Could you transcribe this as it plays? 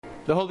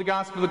The Holy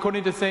Gospel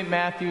according to St.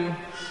 Matthew,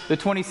 the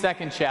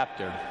 22nd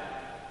chapter.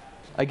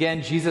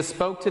 Again, Jesus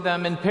spoke to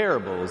them in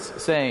parables,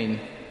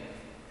 saying,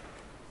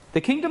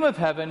 "The kingdom of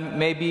heaven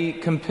may be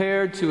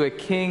compared to a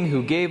king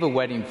who gave a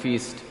wedding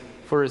feast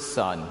for his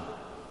son,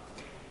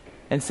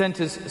 and sent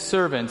his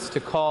servants to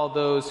call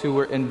those who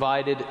were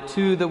invited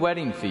to the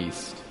wedding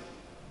feast.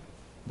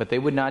 But they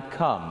would not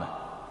come.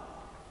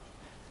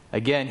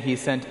 Again, he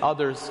sent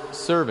other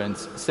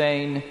servants,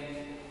 saying,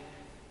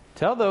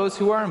 'Tell those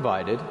who are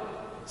invited,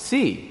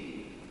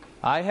 see,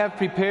 I have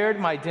prepared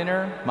my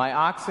dinner, my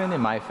oxen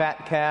and my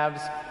fat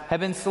calves have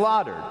been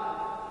slaughtered,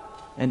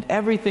 and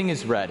everything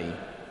is ready.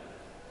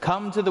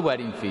 Come to the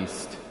wedding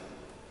feast.'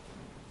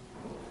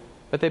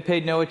 But they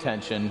paid no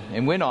attention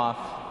and went off,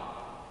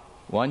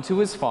 one to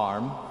his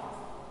farm,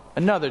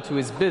 another to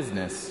his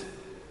business,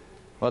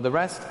 while the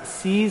rest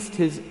seized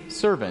his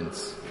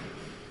servants,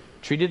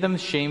 treated them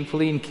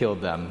shamefully, and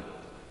killed them.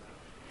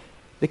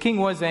 The king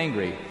was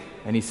angry,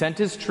 and he sent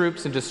his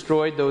troops and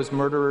destroyed those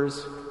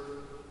murderers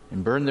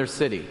and burned their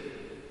city.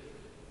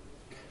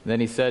 Then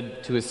he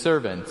said to his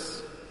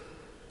servants,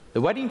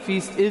 'The wedding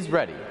feast is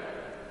ready,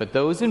 but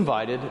those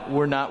invited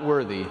were not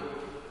worthy.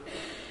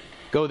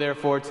 Go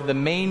therefore to the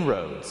main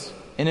roads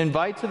and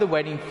invite to the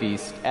wedding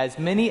feast as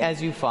many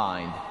as you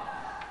find.'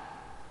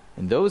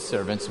 And those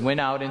servants went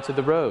out into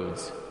the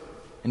roads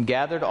and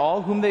gathered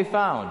all whom they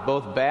found,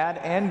 both bad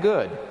and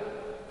good.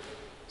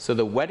 So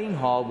the wedding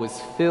hall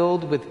was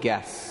filled with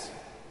guests.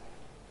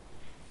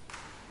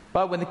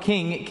 But when the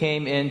king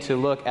came in to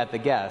look at the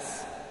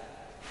guests,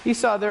 he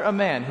saw there a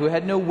man who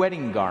had no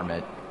wedding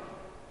garment.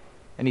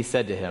 And he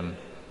said to him,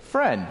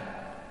 'Friend,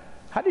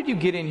 how did you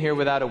get in here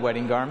without a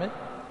wedding garment?'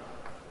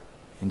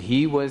 And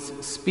he was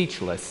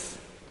speechless.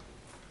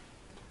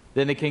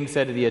 Then the king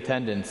said to the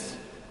attendants,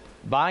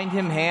 'Bind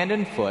him hand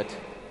and foot,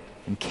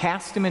 and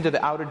cast him into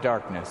the outer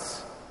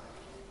darkness.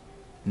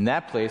 In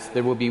that place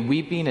there will be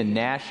weeping and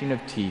gnashing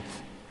of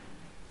teeth.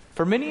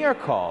 For many are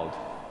called,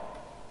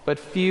 but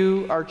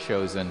few are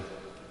chosen.'"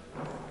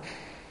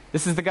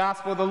 This is the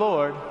gospel of the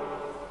Lord.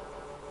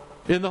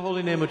 In the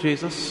holy name of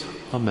Jesus,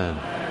 amen.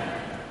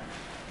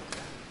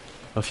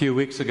 A few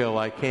weeks ago,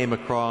 I came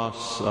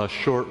across a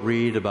short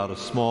read about a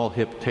small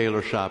hip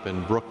tailor shop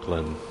in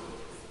Brooklyn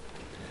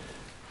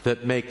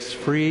that makes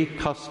free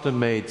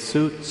custom-made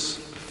suits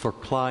for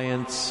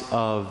clients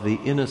of the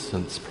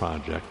Innocence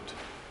Project.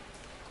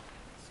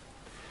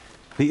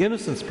 The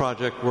Innocence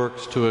Project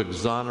works to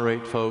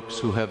exonerate folks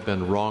who have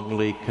been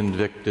wrongly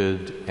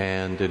convicted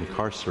and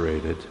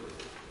incarcerated.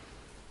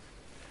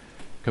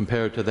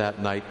 Compared to that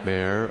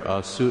nightmare,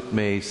 a suit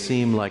may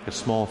seem like a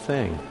small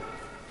thing.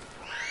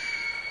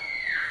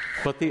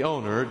 But the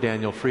owner,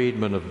 Daniel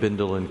Friedman of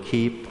Bindle and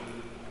Keep,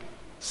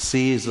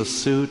 sees a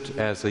suit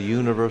as a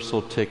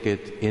universal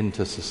ticket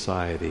into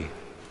society.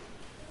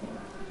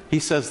 He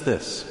says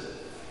this: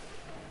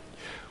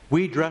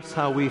 "We dress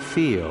how we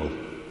feel,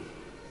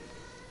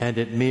 and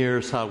it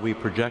mirrors how we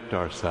project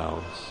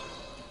ourselves.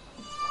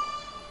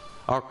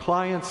 Our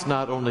clients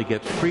not only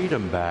get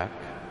freedom back,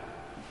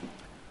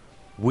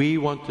 we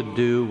want to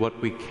do what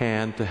we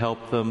can to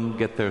help them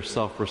get their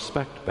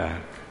self-respect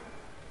back.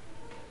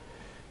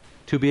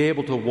 To be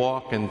able to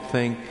walk and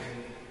think,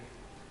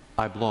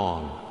 I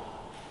belong.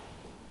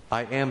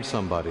 I am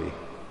somebody.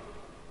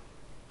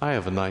 I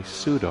have a nice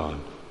suit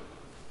on.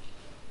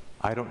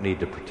 I don't need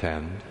to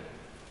pretend."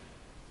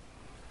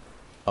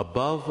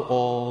 Above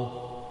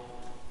all,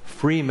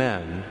 free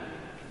men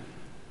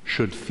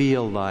should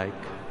feel like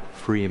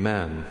free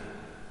men.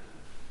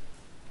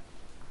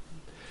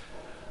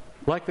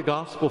 Like the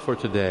gospel for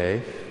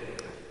today,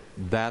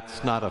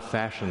 that's not a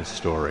fashion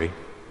story.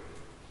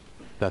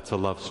 That's a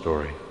love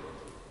story.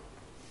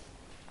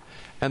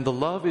 And the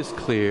love is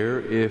clear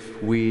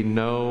if we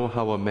know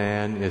how a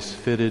man is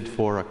fitted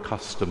for a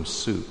custom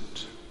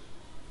suit.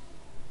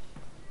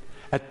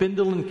 At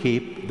Bindle and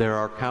Keep, there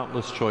are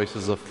countless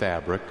choices of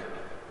fabric: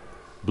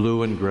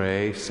 blue and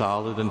gray,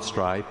 solid and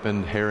stripe,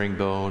 and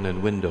herringbone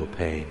and window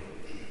pane.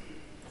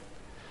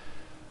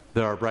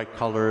 There are bright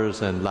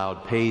colors and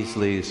loud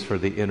paisleys for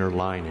the inner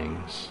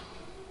linings.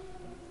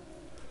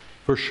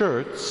 For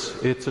shirts,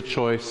 it's a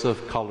choice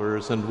of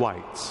colors and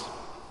whites,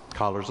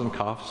 collars and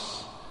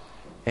cuffs,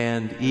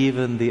 and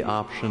even the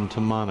option to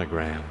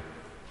monogram.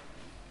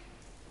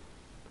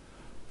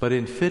 But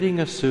in fitting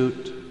a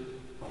suit,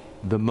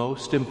 the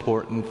most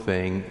important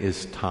thing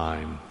is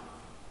time.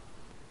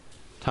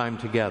 Time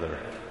together.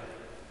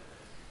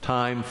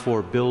 Time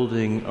for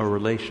building a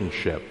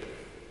relationship.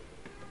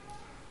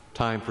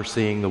 Time for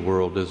seeing the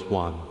world as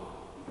one.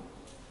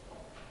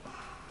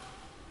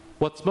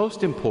 What's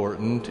most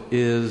important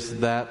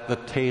is that the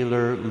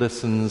tailor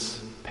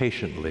listens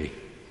patiently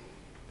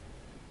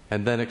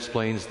and then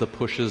explains the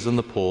pushes and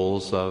the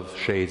pulls of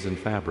shades and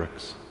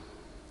fabrics.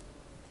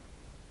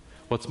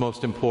 What's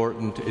most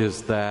important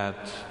is that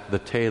the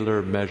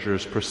tailor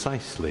measures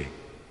precisely,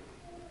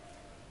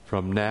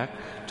 from neck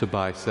to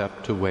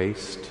bicep to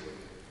waist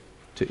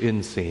to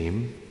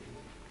inseam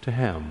to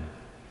hem.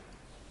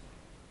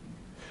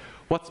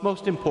 What's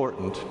most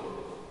important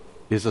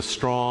is a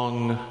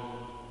strong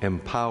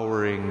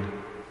empowering,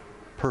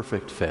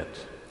 perfect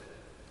fit.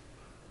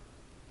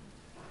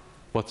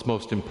 What's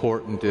most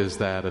important is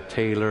that a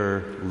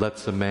tailor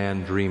lets a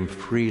man dream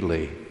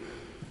freely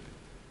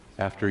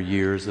after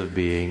years of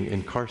being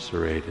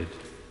incarcerated.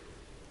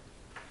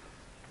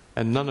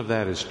 And none of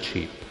that is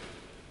cheap.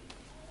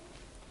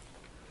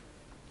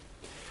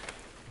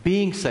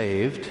 Being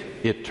saved,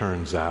 it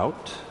turns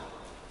out,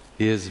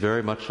 is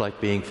very much like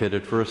being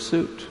fitted for a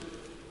suit.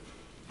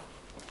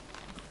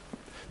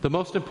 The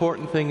most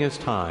important thing is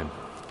time.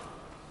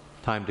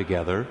 Time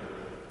together,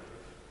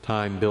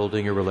 time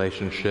building a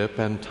relationship,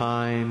 and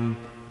time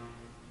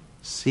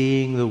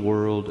seeing the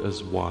world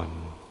as one.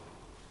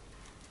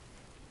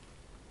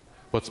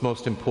 What's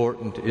most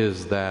important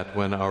is that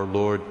when our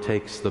Lord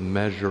takes the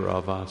measure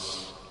of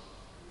us,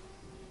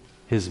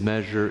 His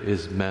measure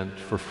is meant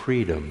for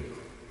freedom.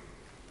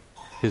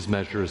 His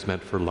measure is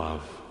meant for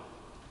love.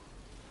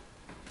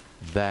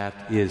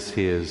 That is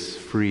His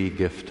free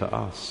gift to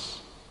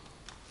us.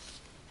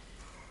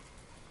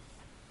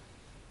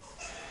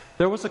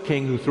 There was a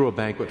king who threw a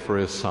banquet for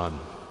his son.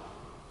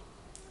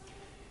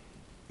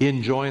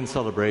 In joy and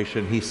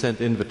celebration, he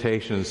sent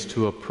invitations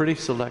to a pretty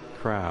select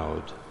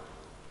crowd.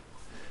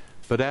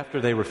 But after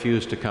they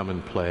refused to come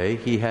and play,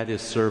 he had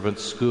his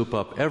servants scoop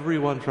up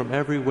everyone from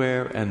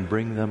everywhere and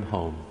bring them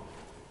home.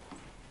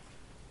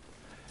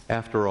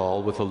 After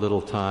all, with a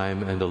little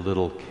time and a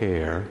little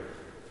care,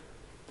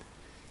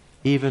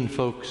 even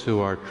folks who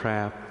are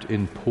trapped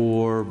in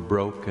poor,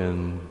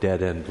 broken,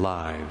 dead-end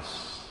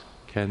lives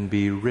can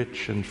be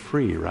rich and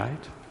free,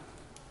 right?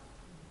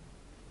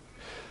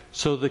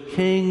 So the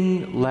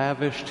king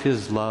lavished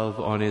his love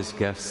on his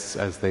guests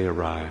as they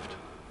arrived.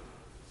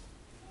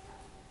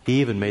 He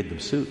even made them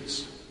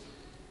suits.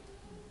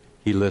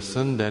 He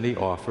listened and he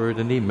offered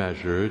and he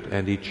measured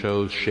and he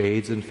chose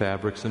shades and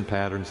fabrics and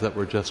patterns that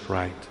were just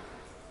right.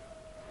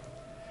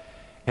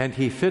 And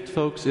he fit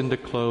folks into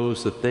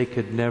clothes that they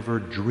could never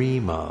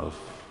dream of,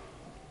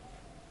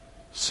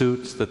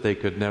 suits that they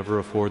could never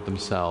afford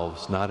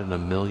themselves, not in a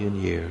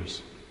million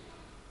years,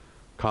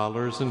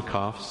 collars and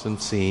cuffs and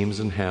seams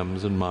and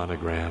hems and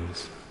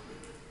monograms.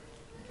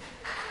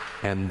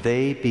 And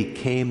they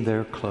became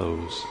their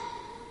clothes.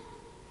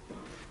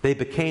 They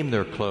became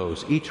their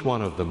clothes, each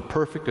one of them,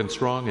 perfect and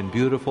strong and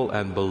beautiful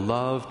and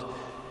beloved.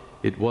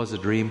 It was a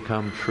dream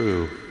come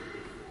true.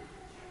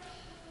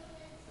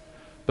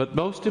 But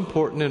most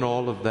important in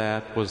all of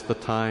that was the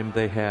time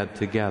they had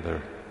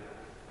together.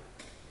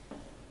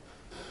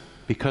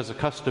 Because a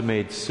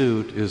custom-made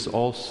suit is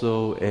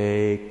also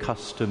a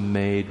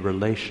custom-made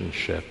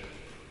relationship,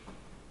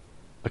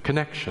 a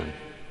connection,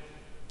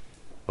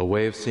 a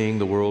way of seeing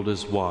the world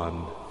as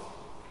one.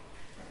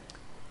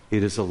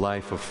 It is a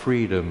life of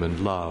freedom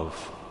and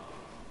love,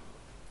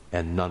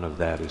 and none of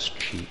that is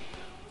cheap.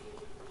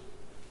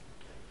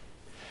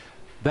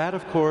 That,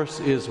 of course,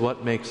 is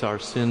what makes our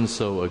sin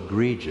so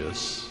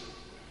egregious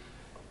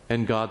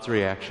and God's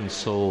reaction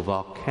so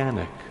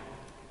volcanic.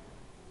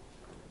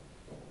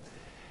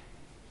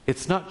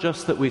 It's not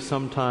just that we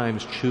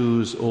sometimes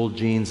choose old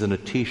jeans and a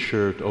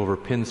t-shirt over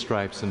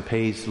pinstripes and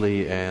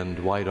paisley and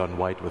white on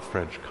white with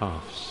French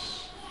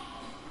cuffs.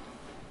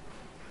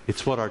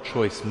 It's what our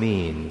choice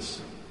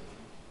means.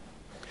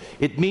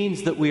 It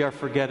means that we are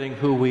forgetting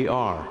who we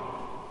are.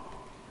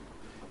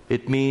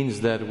 It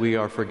means that we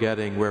are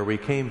forgetting where we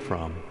came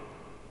from.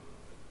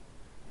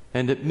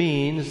 And it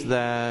means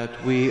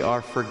that we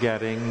are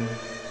forgetting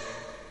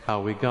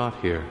how we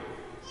got here.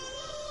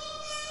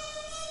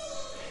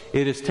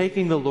 It is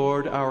taking the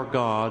Lord our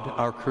God,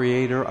 our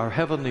Creator, our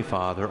Heavenly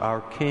Father, our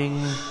King,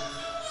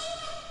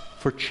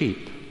 for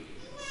cheap,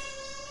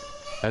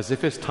 as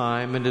if His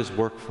time and His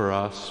work for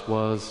us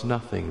was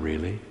nothing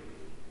really.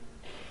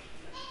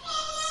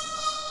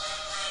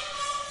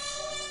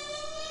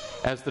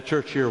 As the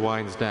church year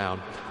winds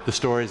down, the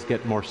stories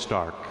get more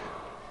stark,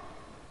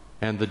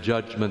 and the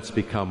judgments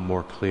become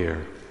more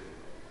clear.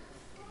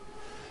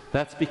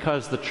 That's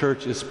because the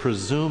church is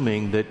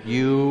presuming that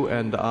you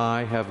and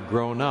I have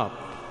grown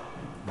up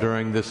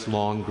during this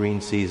long green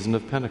season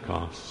of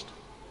Pentecost.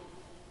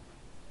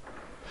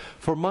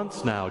 For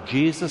months now,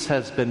 Jesus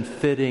has been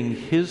fitting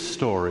His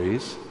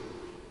stories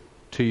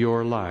to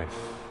your life.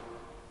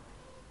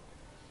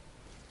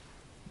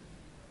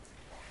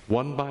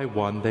 One by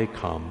one they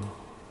come,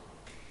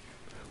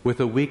 with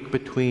a week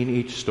between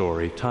each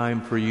story,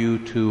 time for you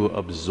to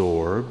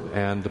absorb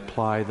and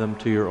apply them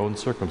to your own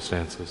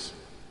circumstances,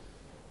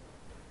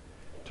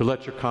 to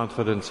let your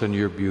confidence and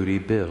your beauty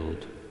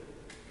build.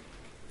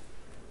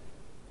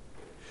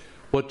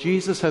 What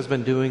Jesus has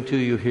been doing to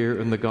you here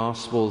in the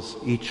Gospels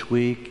each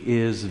week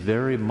is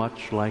very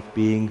much like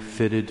being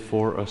fitted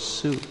for a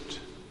suit.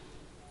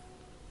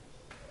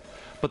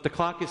 But the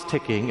clock is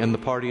ticking and the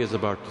party is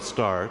about to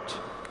start.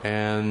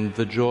 And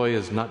the joy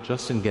is not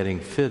just in getting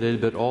fitted,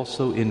 but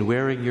also in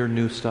wearing your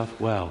new stuff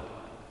well.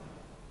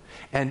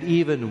 And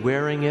even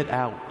wearing it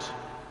out.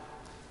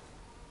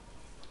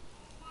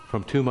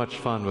 From too much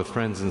fun with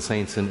friends and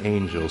saints and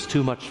angels,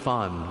 too much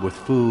fun with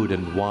food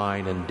and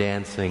wine and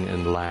dancing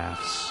and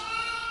laughs.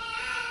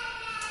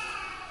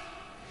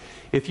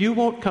 If you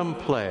won't come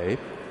play,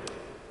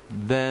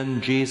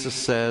 then Jesus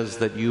says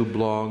that you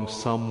belong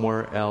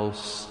somewhere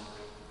else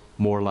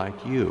more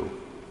like you.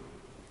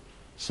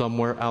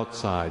 Somewhere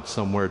outside,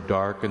 somewhere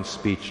dark and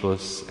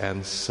speechless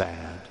and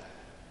sad.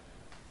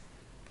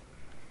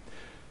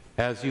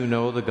 As you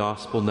know, the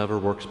gospel never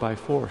works by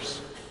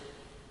force.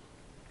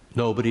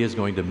 Nobody is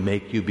going to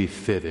make you be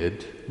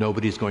fitted.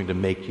 Nobody's going to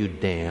make you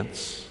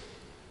dance.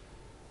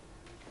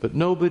 But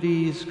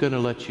nobody's going to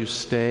let you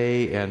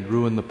stay and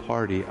ruin the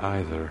party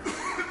either.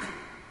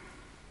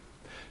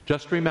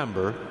 Just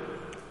remember,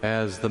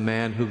 as the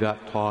man who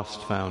got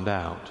tossed found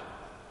out,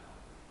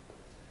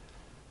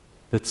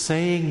 that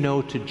saying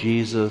no to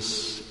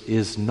Jesus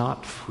is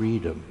not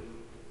freedom.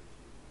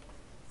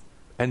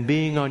 And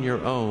being on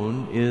your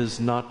own is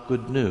not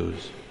good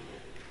news.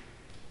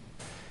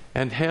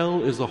 And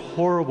hell is a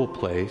horrible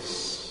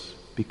place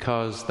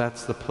because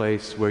that's the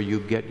place where you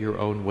get your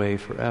own way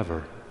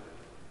forever.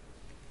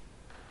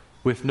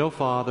 With no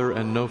Father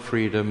and no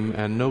freedom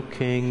and no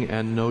king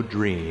and no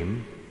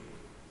dream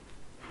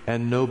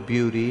and no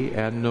beauty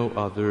and no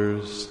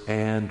others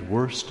and,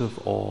 worst of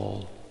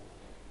all,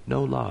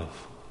 no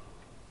love.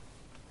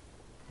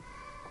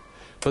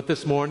 But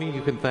this morning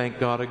you can thank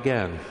God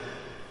again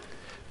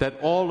that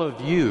all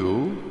of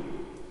you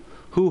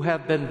who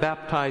have been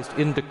baptized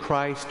into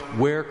Christ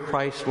wear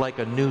Christ like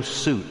a new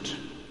suit.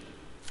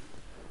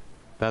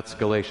 That's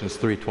Galatians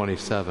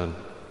 3:27,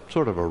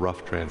 sort of a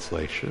rough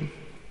translation.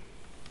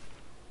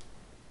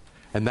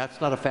 And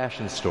that's not a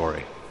fashion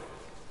story.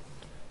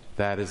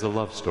 That is a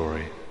love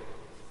story.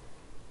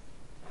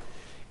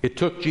 It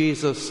took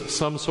Jesus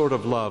some sort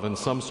of love and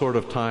some sort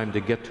of time to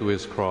get to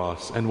his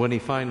cross. And when he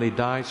finally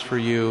dies for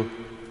you,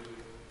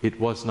 it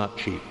was not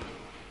cheap.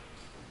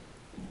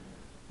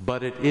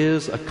 But it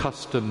is a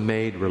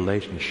custom-made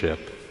relationship.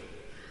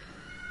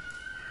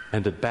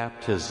 And at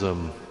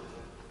baptism,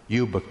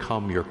 you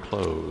become your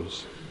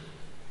clothes.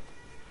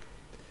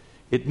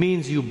 It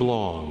means you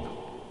belong.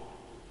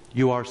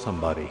 You are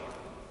somebody.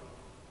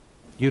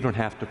 You don't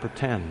have to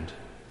pretend.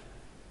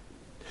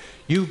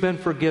 You've been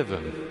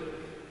forgiven.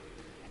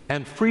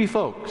 And free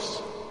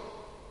folks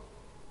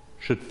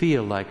should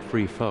feel like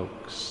free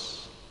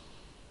folks.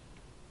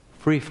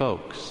 Free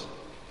folks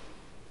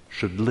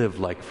should live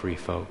like free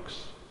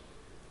folks.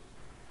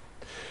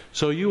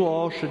 So you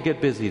all should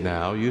get busy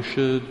now. You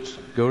should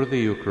go to the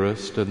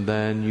Eucharist, and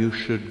then you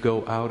should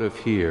go out of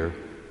here,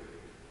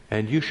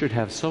 and you should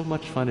have so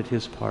much fun at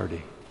his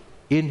party,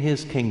 in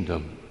his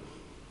kingdom,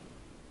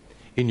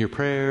 in your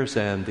prayers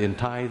and in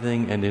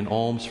tithing and in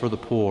alms for the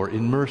poor,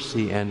 in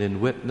mercy and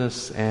in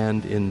witness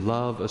and in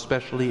love,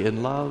 especially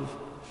in love,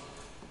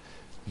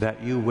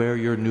 that you wear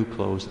your new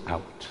clothes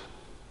out.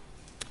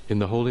 In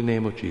the holy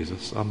name of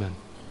Jesus, amen.